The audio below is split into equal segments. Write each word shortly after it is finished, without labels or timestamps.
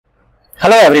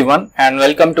Hello everyone and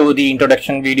welcome to the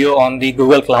introduction video on the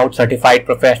Google Cloud Certified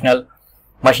Professional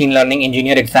Machine Learning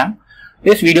Engineer exam.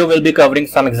 This video will be covering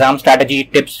some exam strategy,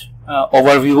 tips,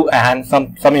 overview and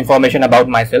some information about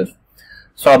myself.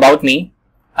 So about me,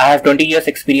 I have 20 years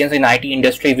experience in IT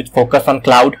industry with focus on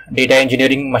cloud, data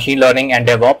engineering, machine learning and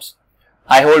DevOps.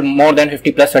 I hold more than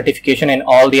 50 plus certification in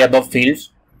all the above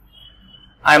fields.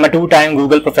 I am a two-time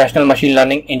Google Professional Machine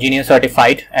Learning Engineer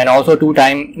Certified and also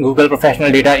two-time Google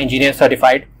Professional Data Engineer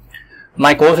Certified.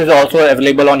 My course is also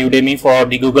available on Udemy for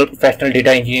the Google Professional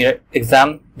Data Engineer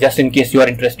exam, just in case you are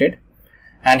interested.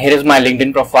 And here is my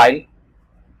LinkedIn profile.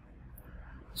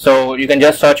 So you can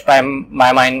just search by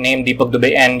my name Deepak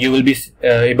Dubey and you will be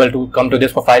able to come to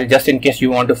this profile just in case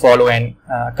you want to follow and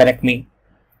connect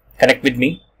with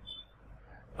me.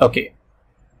 Okay.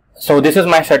 So this is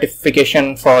my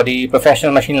certification for the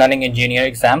Professional Machine Learning Engineer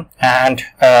exam, and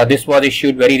this was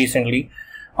issued very recently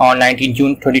on 19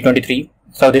 June 2023.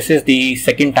 So this is the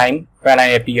second time when I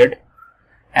appeared,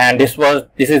 and this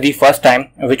is the first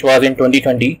time, which was in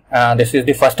 2020. This is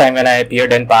the first time when I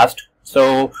appeared and passed.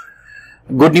 So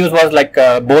good news was like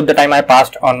both the time I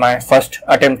passed on my first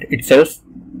attempt itself,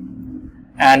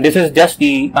 and this is just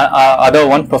the other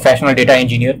one, Professional Data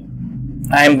Engineer.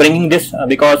 I am bringing this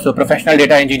because Professional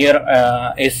Data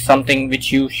Engineer is something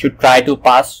which you should try to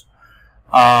pass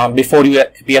before you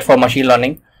appear for machine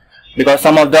learning, because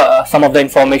some of the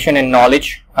information and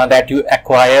knowledge that you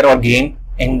acquire or gain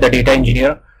in the data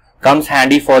engineer comes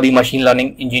handy for the machine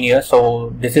learning engineer.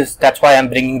 So that's why I am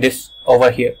bringing this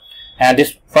over here. And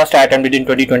this first I attempted in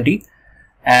 2020,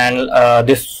 and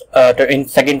this in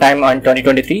second time on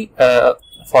 2023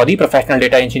 for the Professional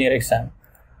Data Engineer exam.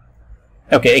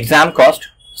 Okay, exam cost.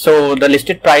 So the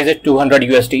listed price is 200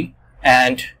 USD,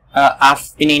 and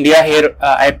in India here,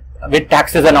 with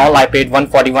taxes and all, I paid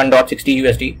 141.60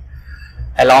 USD,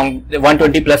 along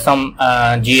 120 plus some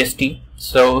GST.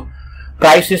 So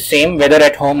price is same whether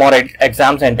at home or at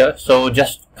exam center. So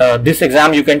just this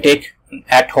exam you can take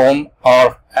at home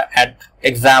or at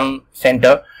exam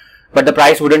center, but the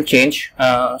price wouldn't change.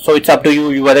 So it's up to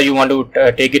you whether you want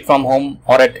to take it from home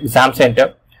or at exam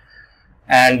center.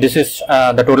 And this is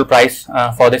the total price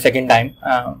for the second time.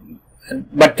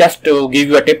 But just to give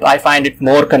you a tip, I find it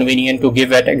more convenient to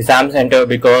give at exam center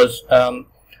because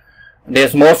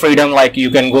there's more freedom. Like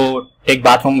you can go take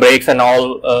bathroom breaks and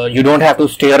all. You don't have to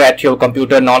stare at your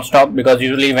computer non-stop, because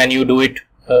usually when you do it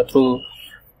through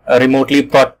remotely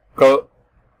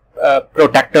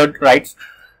protected, right?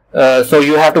 So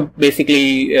you have to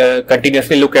basically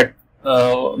continuously look at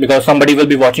because somebody will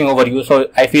be watching over you. So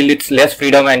I feel it's less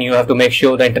freedom, and you have to make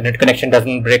sure the internet connection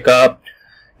doesn't break up.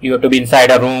 You have to be inside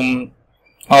a room,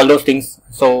 all those things.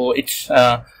 So it's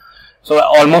so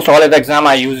almost all of the exam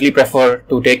I usually prefer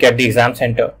to take at the exam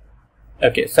center.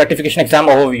 Okay, certification exam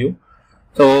overview.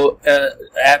 So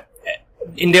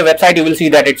in their website you will see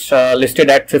that it's listed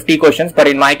at 50 questions, but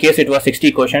in my case it was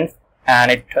 60 questions,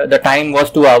 and the time was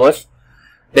 2 hours.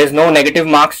 There's no negative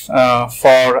marks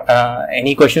for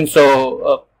any question,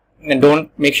 so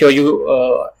make sure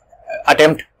you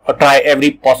attempt or try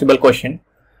every possible question.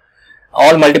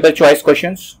 All multiple choice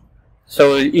questions.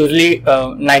 So usually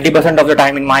 90% of the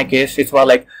time in my case it's for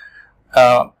like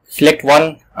select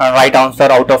one right answer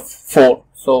out of 4.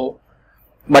 So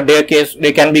but there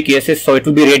can be cases, so it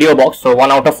will be radio box, so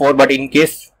 1 out of 4, but in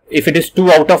case if it is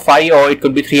 2 out of 5, or it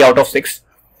could be 3 out of 6.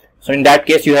 So in that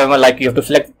case you have to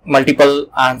select multiple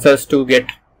answers to get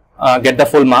the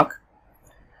full mark,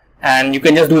 and you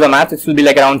can just do the math. It will be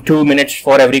like around 2 minutes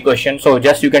for every question. So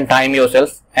just you can time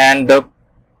yourself, and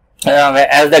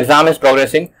as the exam is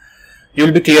progressing, you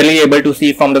will be clearly able to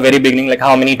see from the very beginning like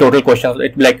how many total questions.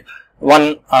 It will be like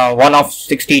 1 of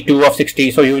 60, 2 of 60.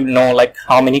 So you will know like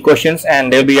how many questions,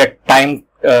 and there will be a time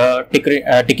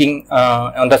ticking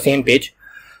on the same page.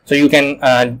 So you can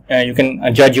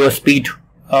judge your speed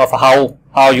of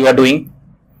how you are doing,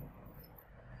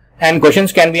 and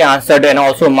questions can be answered and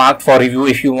also marked for review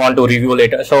if you want to review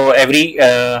later. So every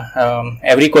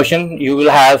question you will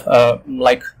have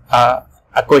like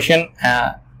a question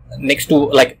next to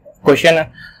like question.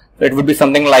 It would be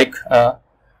something like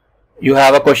you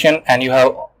have a question and you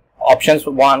have options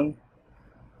 1,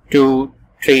 2,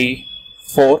 3,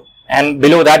 4, and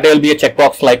below that there will be a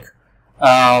checkbox like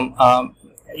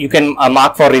you can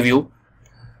mark for review.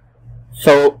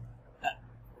 So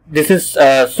this is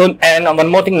and one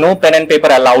more thing, no pen and paper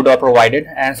allowed or provided,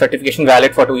 and certification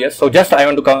valid for 2 years. So just I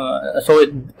want to come,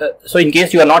 so in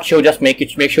case you are not sure, just make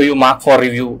sure you mark for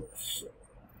review.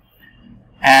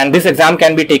 And this exam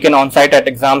can be taken on site at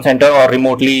exam center or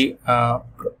remotely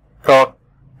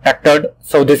protected.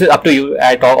 So this is up to you.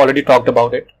 I already talked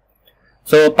about it.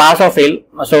 So pass or fail.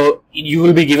 So you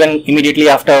will be given immediately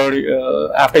after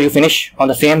you finish on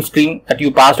the same screen that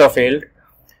you passed or failed,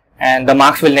 and the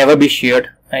marks will never be shared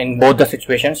in both the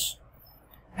situations.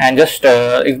 And just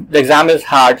the exam is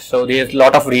hard, so there's a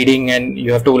lot of reading and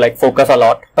you have to like focus a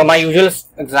lot. So my usual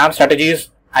exam strategies,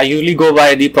 I usually go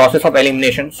by the process of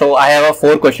elimination. So I have a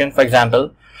 4 question, for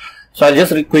example. So I'll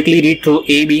just quickly read through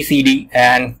A, B, C, D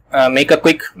and make a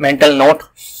quick mental note.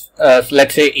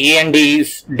 Let's say A and D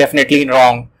is definitely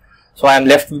wrong, so I am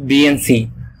left with B and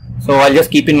C. So I'll just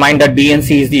keep in mind that B and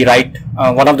C is the right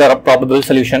one of the probable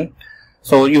solution.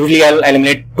 So usually I'll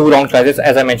eliminate 2 wrong choices,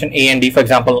 as I mentioned, A and D, for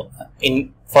example,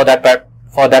 for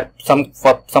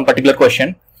some particular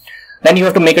question. Then you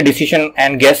have to make a decision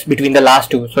and guess between the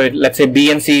last 2. So let's say B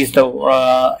and C is the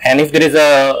and if there is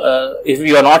if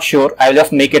you are not sure, I'll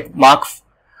just make it mark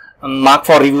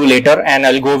for review later, and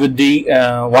I'll go with the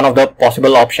one of the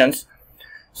possible options.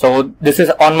 So this is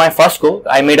on my first go.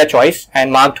 I made a choice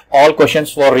and marked all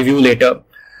questions for review later.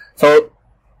 So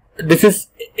this is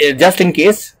just in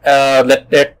case that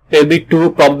there will be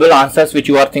 2 probable answers which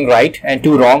you are think right and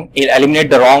 2 wrong. It'll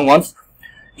eliminate the wrong ones.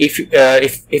 If there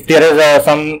is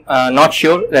some not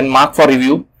sure, then mark for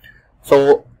review.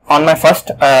 So on my first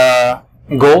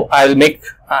go, I'll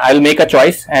make a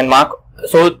choice and mark.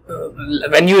 So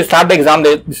when you start the exam,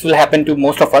 this will happen to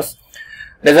most of us.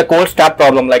 There's a cold start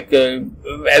problem. Like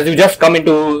as you just come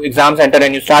into exam center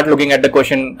and you start looking at the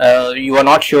question, you are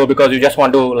not sure because you just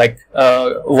want to like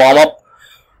warm up.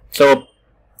 So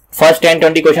first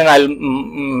 10-20 questions I'll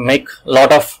make a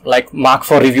lot of like mark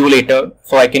for review later,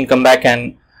 so I can come back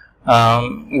and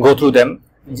go through them.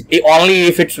 Only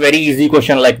if it's very easy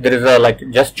question, like there is a like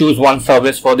just choose one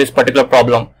service for this particular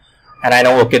problem, and I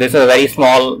know okay this is a very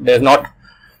small, there's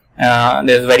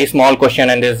very small question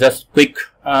and there's just quick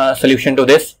solution to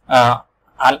this.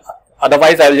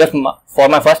 Otherwise I'll just for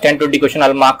my first 10-20 question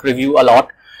I'll mark review a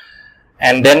lot,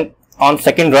 and then on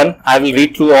second run I will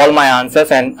read through all my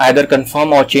answers and either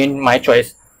confirm or change my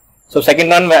choice. So second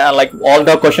run, like all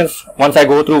the questions, once I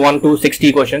go through 1 to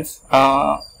 60 questions,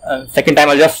 second time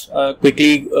I'll just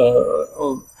quickly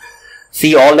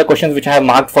see all the questions which I have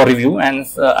marked for review and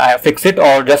I fix it,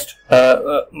 or just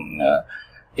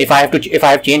if I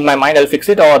have changed my mind, I'll fix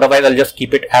it, or otherwise I'll just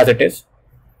keep it as it is.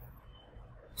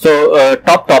 So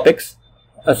top topics.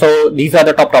 So these are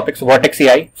the top topics. Vertex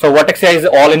AI. So Vertex AI is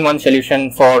all-in-one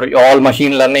solution for all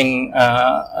machine learning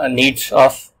needs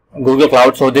of Google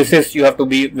Cloud. So this is, you have to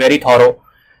be very thorough.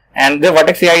 And the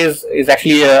Vertex AI is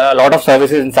actually a lot of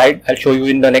services inside. I'll show you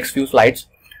in the next few slides.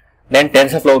 Then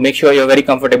TensorFlow. Make sure you're very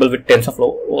comfortable with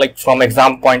TensorFlow, like from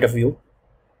exam point of view.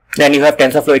 Then you have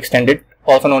TensorFlow Extended,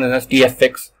 also known as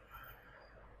TFX.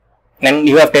 Then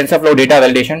you have TensorFlow data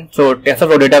validation. So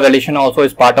TensorFlow data validation also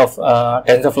is part of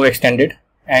TensorFlow Extended.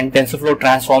 And TensorFlow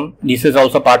Transform, this is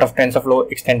also part of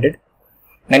TensorFlow Extended.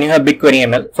 Then you have BigQuery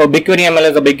ML. So BigQuery ML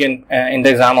is a big in the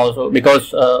exam also,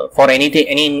 because for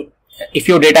if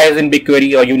your data is in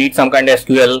BigQuery or you need some kind of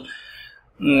SQL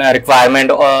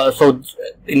requirement, so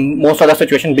in most other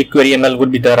situations BigQuery ML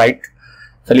would be the right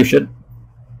solution.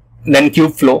 Then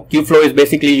Kubeflow. Kubeflow is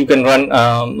basically you can run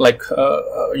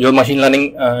your machine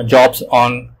learning jobs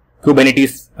on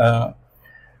Kubernetes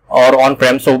or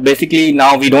on-prem. So basically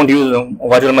now we don't use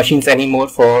virtual machines anymore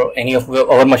for any of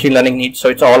our machine learning needs. So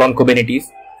it's all on Kubernetes.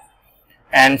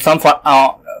 And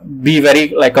be very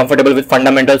comfortable with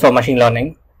fundamentals of machine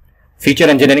learning. Feature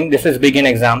engineering, this is big in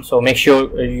exam. So make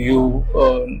sure you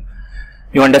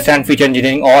understand feature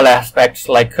engineering, all aspects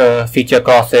like feature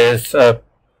crosses,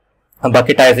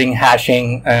 bucketizing,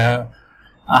 hashing,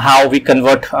 how we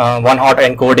convert one-hot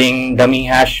encoding, dummy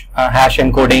hash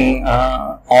encoding,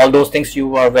 all those things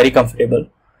you are very comfortable.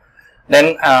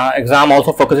 Then exam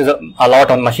also focuses a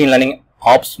lot on machine learning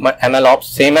ops, ML ops,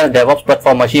 same as DevOps but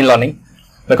for machine learning,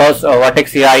 because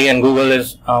Vertex AI and Google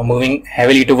is moving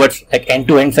heavily towards like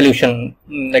end-to-end solution,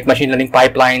 like machine learning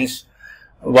pipelines,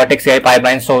 Vertex AI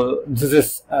pipelines. So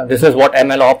this is what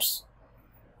ML ops.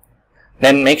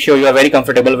 Then make sure you are very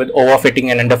comfortable with overfitting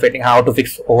and underfitting, how to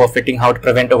fix overfitting, how to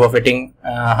prevent overfitting,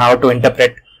 how to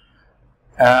interpret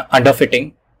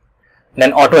underfitting.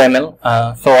 Then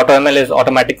AutoML. So AutoML is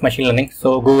automatic machine learning.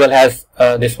 So Google has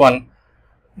this one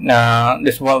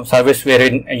service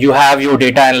wherein you have your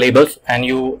data and labels, and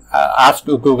you ask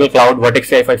to Google Cloud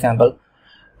Vertex AI, for example,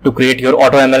 to create your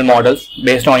AutoML models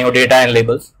based on your data and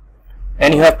labels.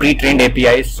 And you have pre-trained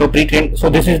APIs. So so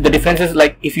this is the difference is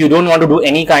like if you don't want to do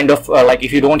any kind of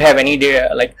if you don't have any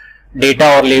data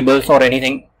or labels or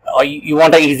anything, or you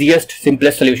want the easiest,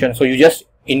 simplest solution. So you just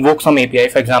invoke some API.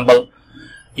 For example,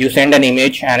 you send an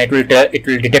image and it will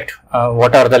detect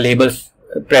what are the labels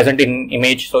present in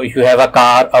image. So if you have a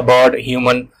car, a bird, a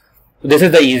human, this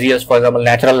is the easiest. For example,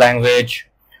 natural language,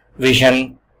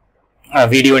 vision,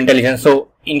 video intelligence. So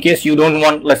in case you don't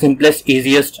want the simplest,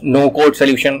 easiest, no code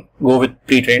solution, go with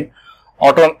pre-trained.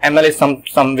 Auto ML is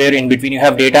somewhere in between. You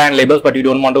have data and labels, but you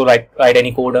don't want to write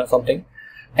any code or something.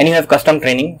 And you have custom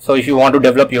training. So if you want to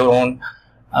develop your own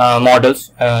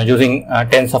models using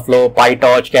TensorFlow,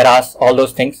 PyTorch, Keras, all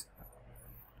those things.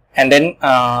 And then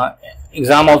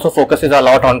exam also focuses a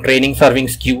lot on training serving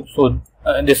skew. So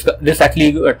this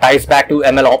actually ties back to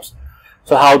ML ops.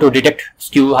 So how to detect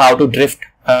skew, how to drift,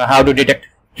 how to detect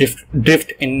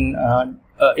drift in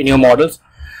your models.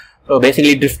 So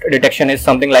basically, drift detection is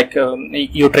something like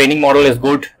your training model is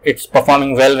good, it's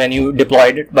performing well when you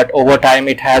deployed it, but over time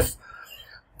it has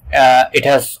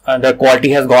the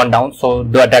quality has gone down. So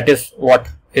that is what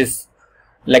is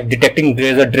like detecting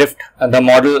there is a drift, the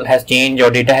model has changed or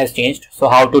data has changed. So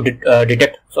how to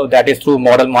detect? So that is through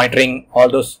model monitoring. All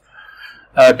those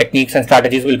techniques and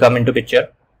strategies will come into picture.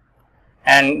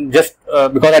 And just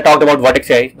because I talked about Vertex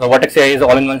AI, the Vertex AI is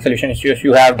all-in-one solution.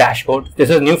 You have dashboard.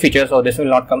 This is new feature, so this will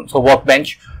not come. So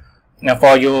Workbench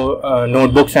for your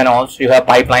notebooks and all. So you have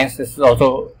pipelines. This is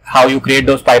also how you create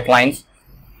those pipelines.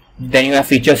 Then you have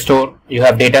feature store. You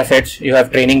have data sets. You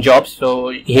have training jobs. So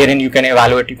herein you can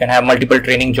evaluate. You can have multiple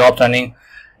training jobs running.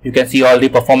 You can see all the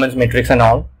performance metrics and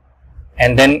all.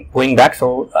 And then going back,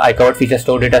 so I covered feature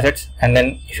store, data sets. And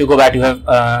then if you go back, you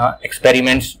have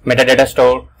experiments, metadata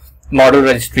store, model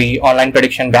registry, online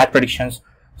prediction, batch predictions.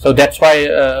 So that's why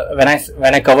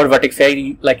when I covered Vertex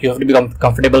AI, like you have to become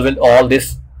comfortable with all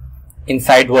this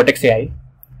inside Vertex AI.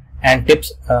 And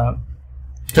tips.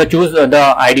 So choose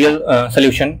the ideal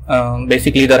solution,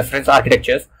 basically the reference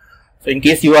architectures. So in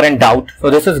case you are in doubt, so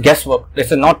this is guesswork.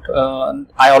 This is not.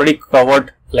 I already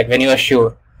covered like when you are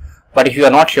sure. But if you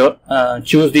are not sure,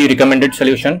 choose the recommended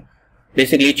solution.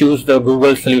 Basically, choose the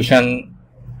Google solution.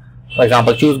 For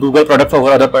example, choose Google products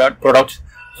over other products.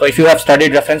 So if you have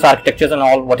studied reference architectures and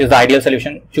all, what is the ideal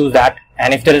solution? Choose that.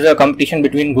 And if there is a competition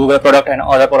between Google product and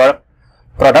other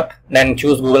product, then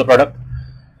choose Google product.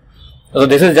 So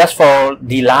this is just for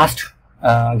the last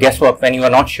guesswork when you are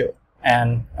not sure.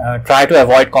 And try to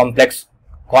avoid complex,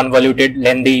 convoluted,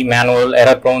 lengthy, manual,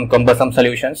 error-prone, cumbersome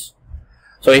solutions.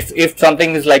 So if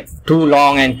something is like too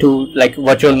long and too like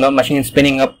virtual machine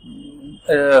spinning up,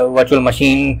 virtual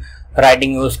machine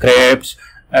writing your scripts,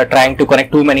 trying to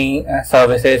connect too many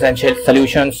services and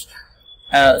solutions,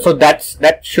 so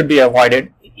that should be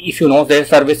avoided. If you know their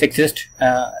service exists,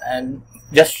 and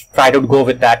just try to go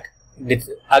with that. This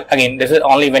is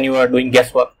only when you are doing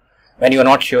guesswork, when you are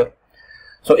not sure.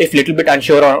 So if little bit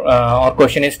unsure or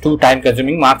question is too time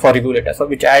consuming, mark for review later. So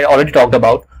which I already talked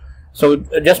about. So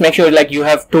just make sure like you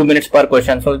have 2 minutes per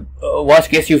question. So worst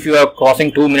case, if you are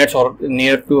crossing 2 minutes or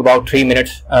near to about 3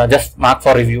 minutes, just mark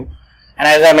for review. And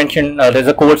as I mentioned, there's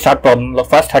a cold start problem. The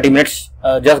first 30 minutes,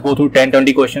 just go through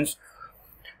 10-20 questions.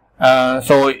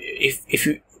 So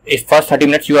if first 30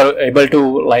 minutes you are able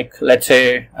to, like, let's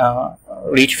say,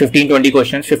 reach 15-20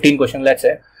 questions, 15 questions, let's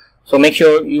say. So make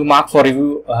sure you mark for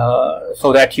review,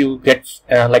 so that you get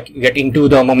into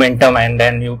the momentum, and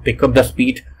then you pick up the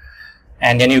speed,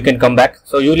 and then you can come back.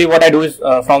 So usually what I do is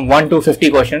from 1 to 50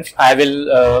 questions, I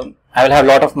will have a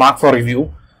lot of mark for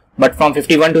review. But from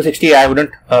 51 to 60, I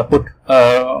wouldn't put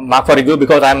mark for review,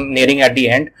 because I'm nearing at the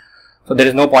end. So there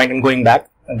is no point in going back.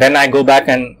 And then I go back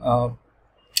and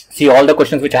see all the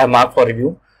questions which I have marked for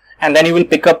review. And then you will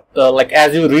pick up, like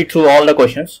as you read through all the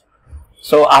questions.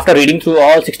 So after reading through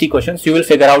all 60 questions, you will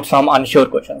figure out some unsure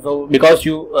questions. So because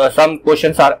some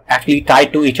questions are actually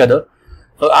tied to each other.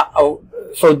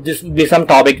 So this will be some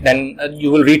topic. Then you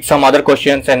will read some other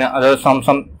questions and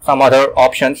some other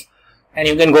options. And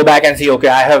you can go back and see, okay,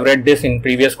 I have read this in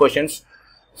previous questions,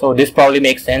 so this probably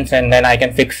makes sense, and then I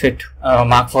can fix it,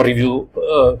 mark for review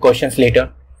questions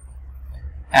later.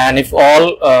 And if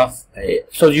all,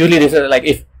 so usually this is like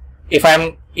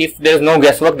if there's no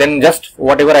guesswork, then just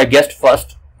whatever I guessed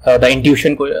first, the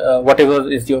intuition, whatever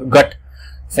is your gut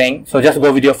saying. So just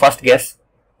go with your first guess,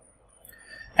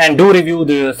 and do review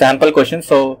the sample questions.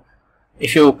 So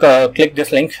if you click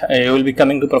this link, you will be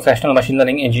coming to Professional Machine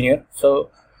Learning Engineer. So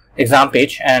exam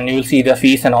page, and you will see the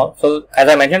fees and all. So as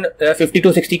I mentioned, there are 50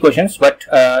 to 60 questions, but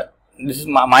this is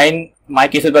my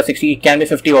case is about 60. It can be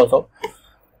 50 also.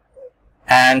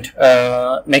 And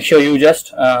make sure you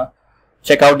just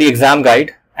check out the exam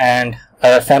guide and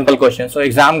sample questions. So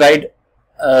exam guide,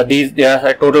 there are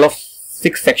a total of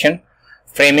 6 sections: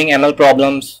 framing ML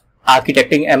problems,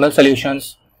 architecting ML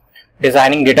solutions,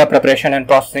 designing data preparation and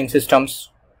processing systems,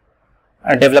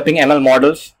 developing ML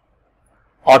models,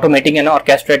 automating and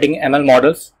orchestrating ML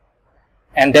models,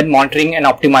 and then monitoring and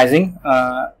optimizing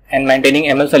and maintaining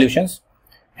ML solutions.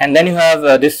 And then you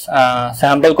have this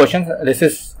sample questions. This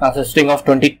is consisting of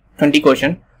 20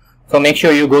 questions. So make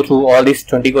sure you go through all these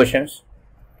 20 questions.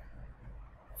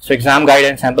 So exam guide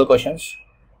and sample questions.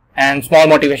 And small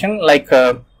motivation, like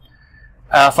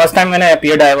first time when I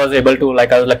appeared, I was able to, I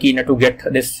was lucky enough to get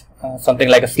this something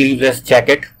like a sleeveless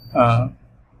jacket, a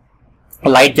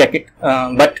light jacket.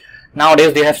 But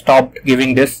nowadays they have stopped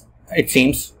giving this, it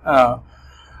seems.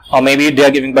 Or maybe they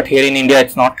are giving, but here in India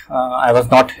it's not. I was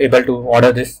not able to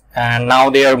order this, and now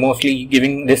they are mostly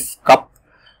giving this cup,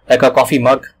 like a coffee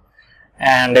mug.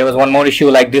 And there was one more issue,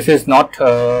 like this is not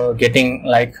getting,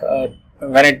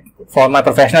 when it, for my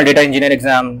professional data engineer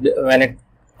exam, when it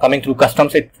coming through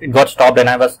customs, it got stopped, and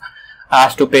I was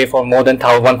asked to pay for more than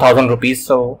 1,000 rupees.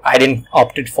 So I didn't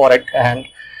opted for it, and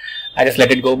I just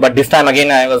let it go. But this time again,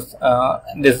 I was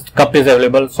this cup is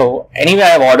available. So anyway, I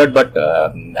have ordered, but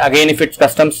again, if it's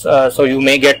customs, so you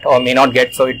may get or may not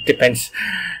get. So it depends.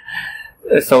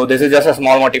 So this is just a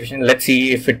small motivation. Let's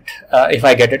see if it if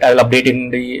I get it. I will update in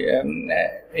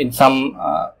the in some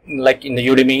like in the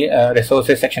Udemy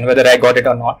resources section whether I got it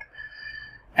or not.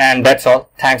 And that's all.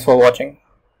 Thanks for watching.